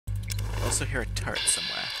also hear a turret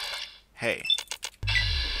somewhere. Hey.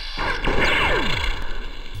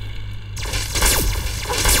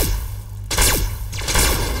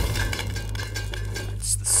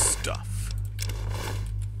 It's the stuff.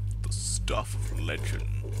 The stuff of legend.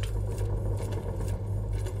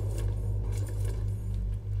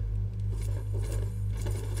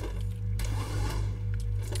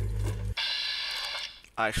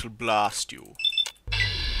 I shall blast you.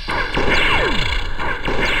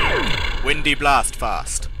 Windy blast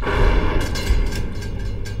fast.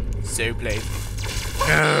 So playful.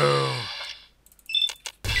 No!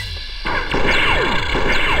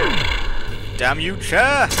 Damn you,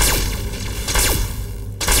 chair!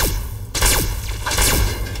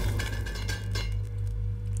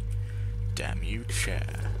 Damn you, chair.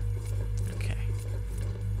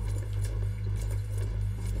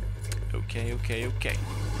 Okay. Okay.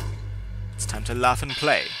 It's time to laugh and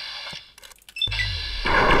play.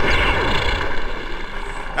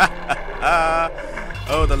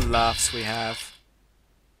 Oh, the laughs we have.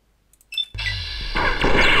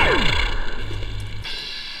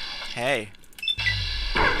 Hey.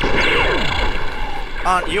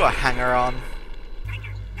 Aren't you a hanger-on?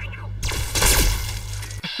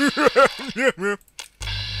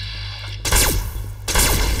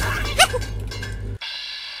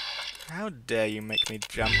 How dare you make me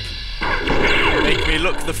jump? Make me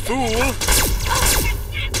look the fool!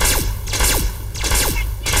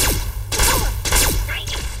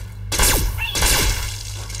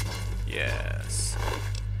 Yes.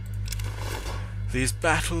 These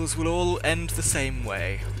battles will all end the same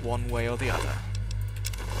way, one way or the other.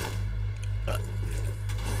 Pardon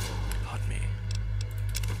me.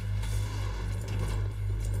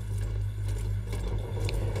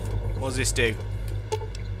 What does this do?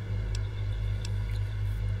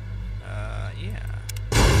 Yeah.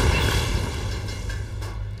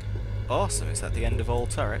 Awesome, is that the end of all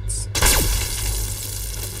turrets?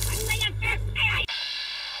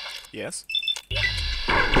 Yes?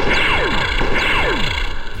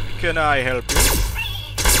 Can I help you?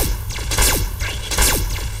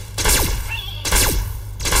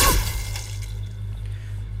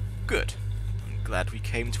 Good. I'm glad we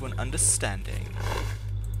came to an understanding.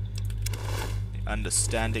 The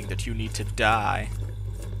understanding that you need to die.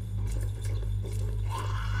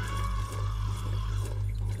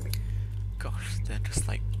 Gosh, they're just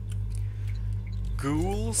like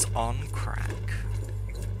ghouls on crack.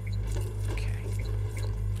 Okay.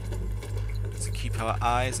 Let's keep our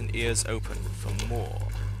eyes and ears open for more.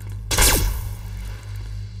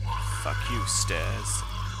 Fuck you, stairs.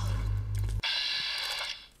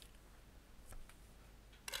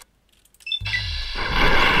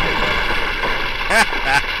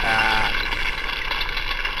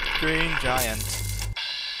 Green giant.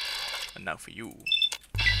 And now for you.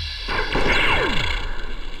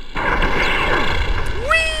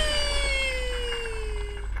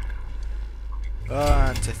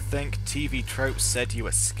 And to think TV tropes said you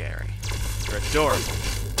were scary. You're adorable.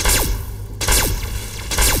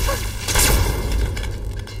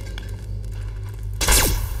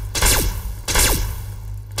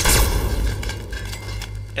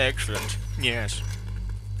 Excellent. Yes.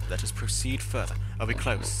 Let us proceed further. Are we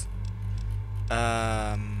close?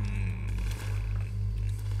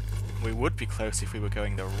 We would be close if we were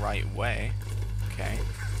going the right way. Okay.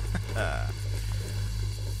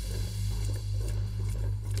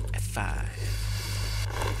 F5.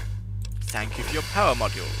 Thank you for your power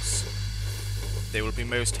modules. They will be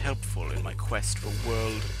most helpful in my quest for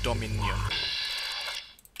world dominion.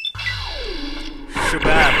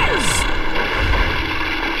 Shabams!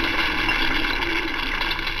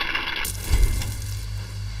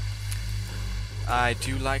 I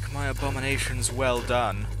do like my abominations well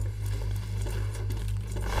done.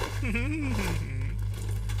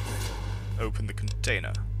 Open the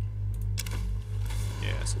container.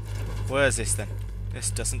 Yes. Where's this then?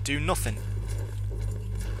 This doesn't do nothing.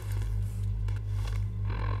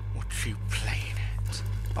 What you playing at?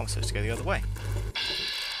 I'm supposed to go the other way.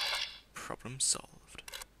 Problem solved.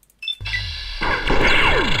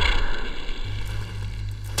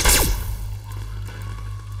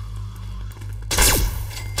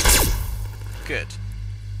 Good.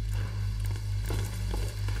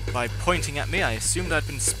 By pointing at me, I assumed I'd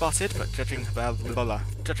been spotted, but judging by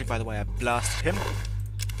the way I blasted him,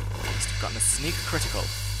 I must have gotten a sneak critical.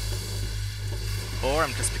 Or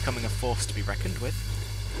I'm just becoming a force to be reckoned with.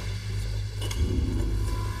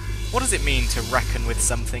 What does it mean to reckon with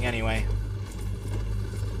something, anyway?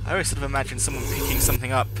 I always sort of imagine someone picking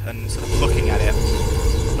something up and sort of looking at it,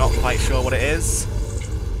 not quite sure what it is.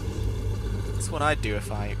 That's what I'd do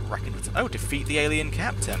if I reckoned with... Oh, defeat the alien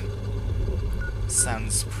captain.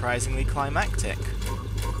 Sounds surprisingly climactic.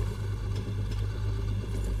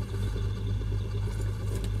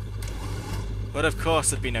 But of course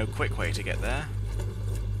there'd be no quick way to get there.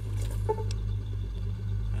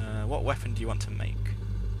 What weapon do you want to make?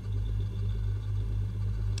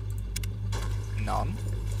 None.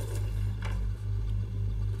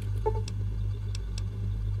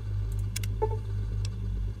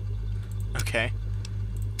 Okay.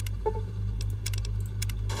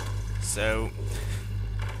 So,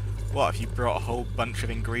 what, have you brought a whole bunch of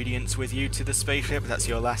ingredients with you to the spaceship? That's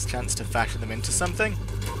your last chance to fashion them into something?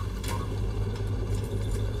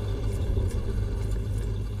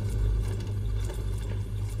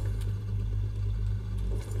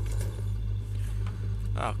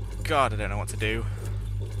 Oh god, I don't know what to do.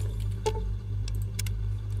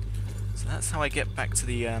 So that's how I get back to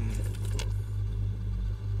the, I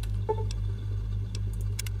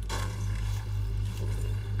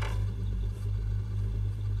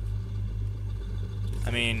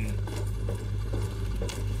mean...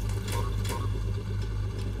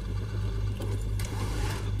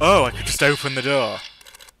 Oh, I could just open the door.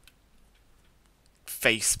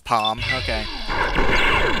 Face palm, okay.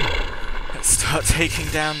 Let's start taking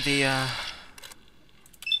down the, Is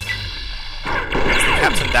the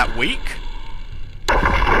captain that weak?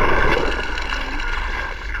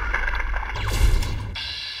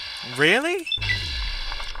 Really?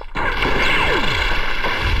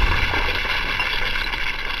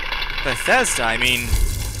 Bethesda, I mean...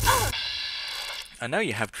 I know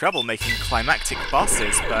you have trouble making climactic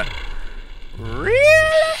bosses, but...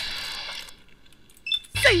 Really?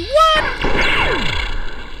 Say what?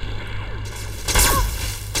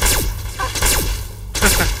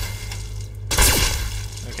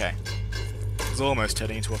 Okay. It was almost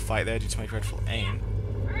turning into a fight there due to my dreadful aim.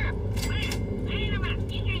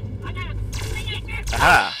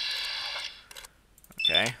 Aha!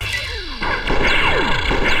 Okay.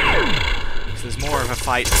 So there's more of a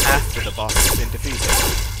fight after the boss has been defeated.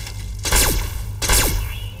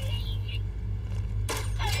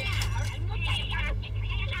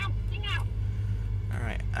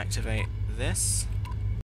 Alright, activate this.